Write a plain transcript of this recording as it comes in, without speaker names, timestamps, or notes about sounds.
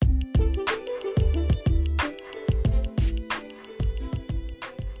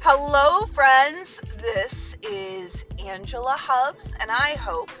Hello, friends. This is Angela Hubbs, and I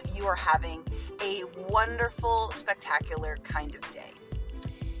hope you are having a wonderful, spectacular kind of day.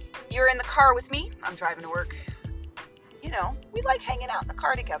 You're in the car with me. I'm driving to work. You know, we like hanging out in the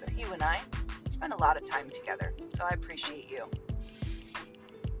car together, you and I. Spend a lot of time together, so I appreciate you.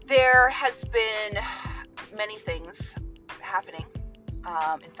 There has been many things happening.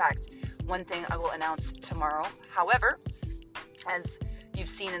 In fact, one thing I will announce tomorrow. However, as you've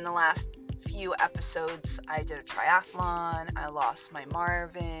seen in the last few episodes, I did a triathlon. I lost my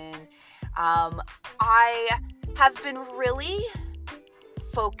Marvin. I have been really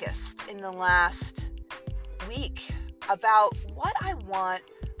focused in the last week about what I want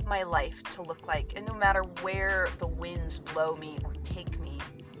my life to look like. And no matter where the winds blow me or take me,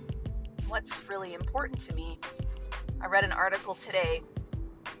 what's really important to me. I read an article today.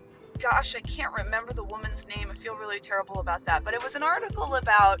 Gosh, I can't remember the woman's name. I feel really terrible about that. But it was an article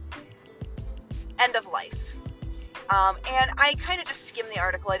about end of life. And I kind of just skimmed the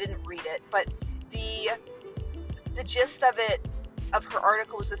article. I didn't read it. But the gist of it, of her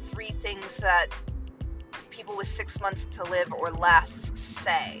article, was the 3 things that people with 6 months to live or less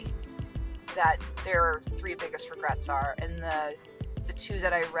say that their 3 biggest regrets are. And the 2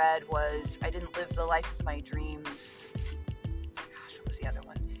 that I read was, I didn't live the life of my dreams. Gosh, what was the other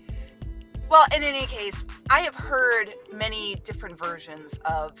one? Well, in any case, I have heard many different versions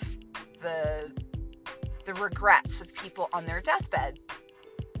of the regrets of people on their deathbed.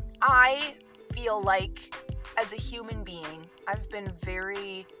 I feel like, as a human being, I've been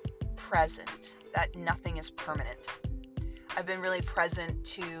very present that nothing is permanent. I've been really present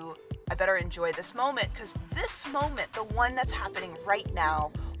to, I better enjoy this moment, because this moment, the one that's happening right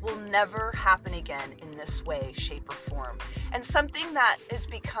now, will never happen again in this way, shape, or form. And something that has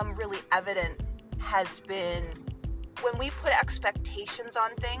become really evident has been when we put expectations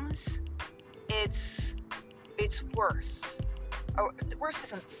on things, it's worse. Or worse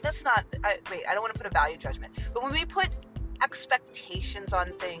isn't, that's not, I don't want to put a value judgment. But when we put expectations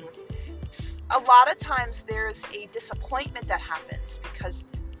on things, a lot of times there's a disappointment that happens because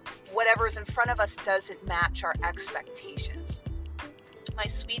whatever is in front of us doesn't match our expectations. My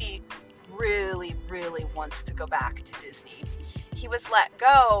sweetie really, really wants to go back to Disney. He was let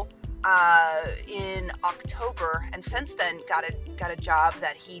go in October, and since then got a job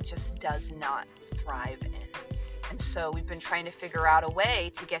that he just does not thrive in. And so we've been trying to figure out a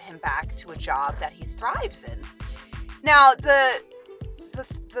way to get him back to a job that he thrives in. Now, the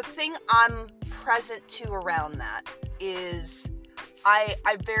thing I'm present to around that is I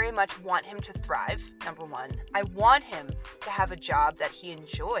very much want him to thrive, number one. I want him to have a job that he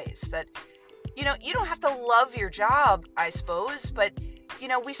enjoys. That, you know, you don't have to love your job, I suppose, but, you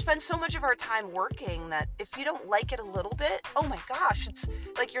know, we spend so much of our time working that if you don't like it a little bit, oh my gosh, it's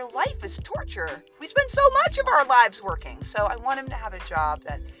like your life is torture. We spend so much of our lives working. So I want him to have a job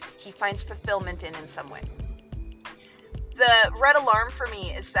that he finds fulfillment in some way. The red alarm for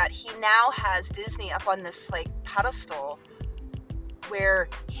me is that he now has Disney up on this like pedestal where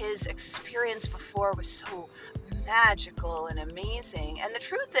his experience before was so magical and amazing. And the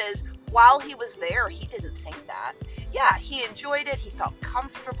truth is, while he was there, he didn't think that. Yeah, he enjoyed it. He felt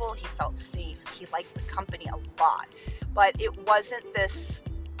comfortable. He felt safe. He liked the company a lot. But it wasn't this,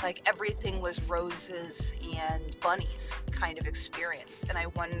 like, everything was roses and bunnies kind of experience. And I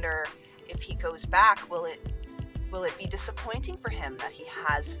wonder if he goes back, will it be disappointing for him that he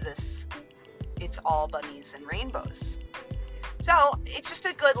has this, it's all bunnies and rainbows? So it's just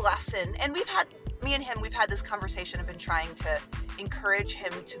a good lesson. And me and him, we've had this conversation. I've been trying to encourage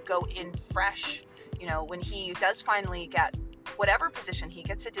him to go in fresh, you know, when he does finally get whatever position he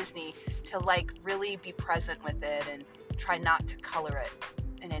gets at Disney, to like really be present with it and try not to color it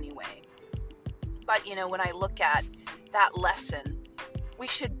in any way. But, you know, when I look at that lesson, we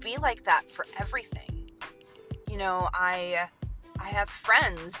should be like that for everything. You know, I have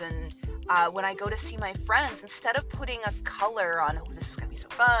friends, and when I go to see my friends, instead of putting a color on, oh, this is going to be so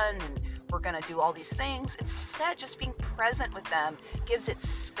fun, and we're going to do all these things, instead just being present with them gives it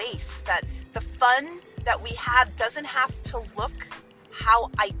space, that the fun that we have doesn't have to look how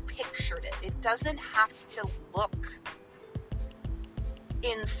I pictured it. It doesn't have to look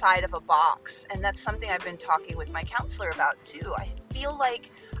inside of a box. And that's something I've been talking with my counselor about too. I feel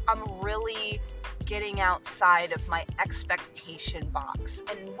like I'm really getting outside of my expectation box.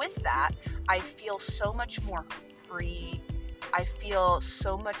 And with that, I feel so much more free. I feel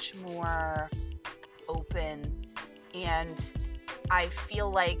so much more open. And I feel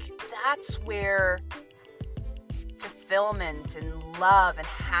like that's where fulfillment and love and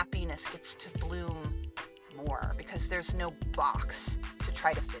happiness gets to bloom more, because there's no box to to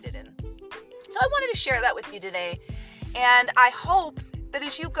try to fit it in. So I wanted to share that with you today. And I hope that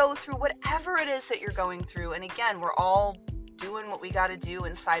as you go through whatever it is that you're going through, and again, we're all doing what we got to do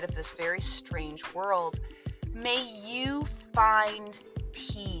inside of this very strange world, may you find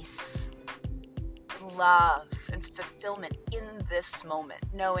peace, love, and fulfillment in this moment,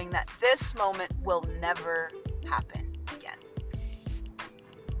 knowing that this moment will never happen again.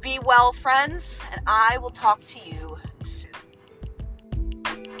 Be well, friends, and I will talk to you soon.